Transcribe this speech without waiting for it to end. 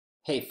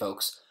Hey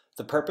folks,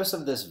 the purpose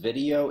of this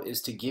video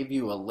is to give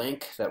you a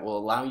link that will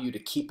allow you to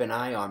keep an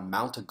eye on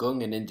Mount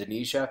Agung in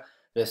Indonesia.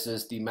 This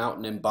is the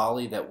mountain in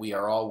Bali that we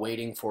are all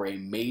waiting for a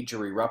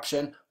major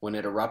eruption. When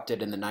it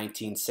erupted in the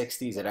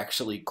 1960s, it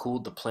actually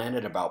cooled the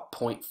planet about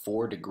zero point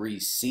 0.4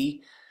 degrees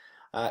C.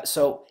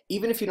 So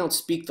even if you don't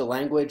speak the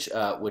language,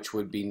 which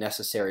would be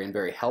necessary and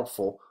very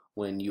helpful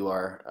when you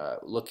are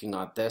looking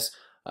at this,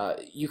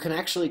 you can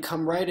actually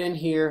come right in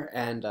here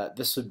and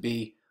this would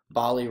be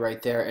Bali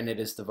right there, and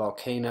it is the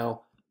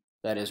volcano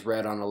that is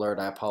red on alert.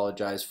 I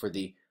apologize for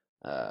the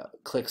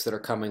clicks that are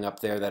coming up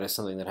there. That is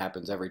something that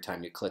happens every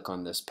time you click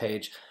on this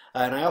page.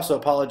 And I also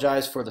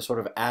apologize for the sort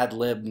of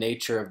ad-lib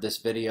nature of this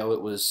video.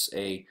 It was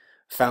a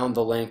found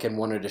the link and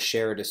wanted to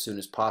share it as soon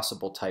as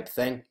possible type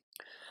thing.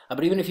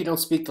 But even if you don't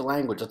speak the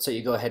language, let's say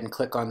you go ahead and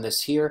click on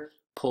this here,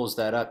 pulls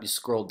that up, you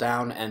scroll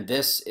down, and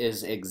this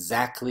is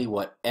exactly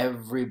what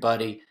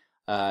everybody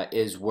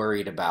is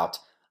worried about.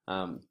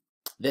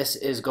 This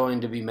is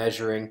going to be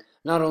measuring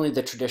not only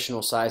the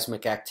traditional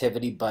seismic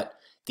activity, but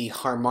the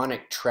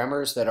harmonic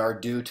tremors that are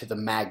due to the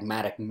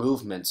magmatic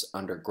movements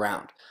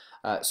underground.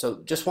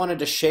 So just wanted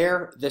to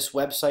share this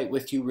website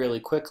with you really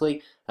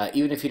quickly.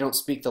 Even if you don't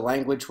speak the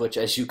language, which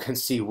as you can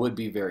see would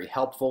be very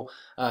helpful,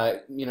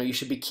 you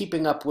should be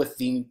keeping up with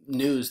the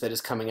news that is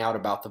coming out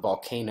about the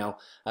volcano,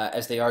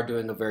 as they are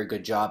doing a very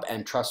good job.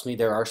 And trust me,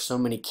 there are so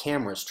many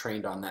cameras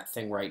trained on that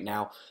thing right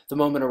now. The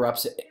moment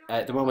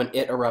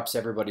it erupts,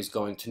 everybody's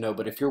going to know.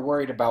 But if you're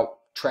worried about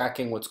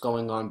tracking what's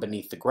going on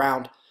beneath the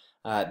ground,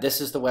 this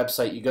is the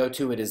website you go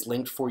to. It is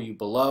linked for you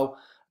below.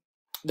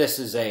 This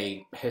is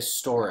a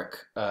historic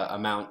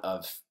amount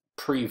of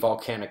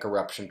pre-volcanic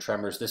eruption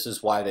tremors. This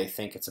is why they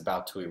think it's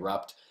about to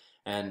erupt.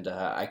 And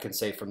I can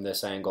say from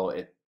this angle,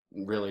 it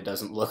really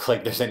doesn't look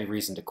like there's any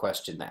reason to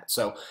question that.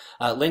 So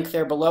link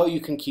there below, you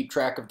can keep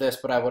track of this,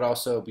 but I would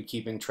also be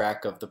keeping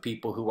track of the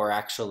people who are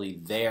actually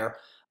there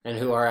and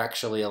who are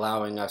actually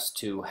allowing us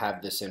to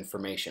have this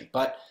information.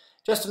 But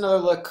just another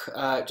look,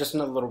 just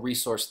another little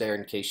resource there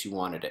in case you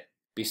wanted it.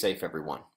 Be safe, everyone.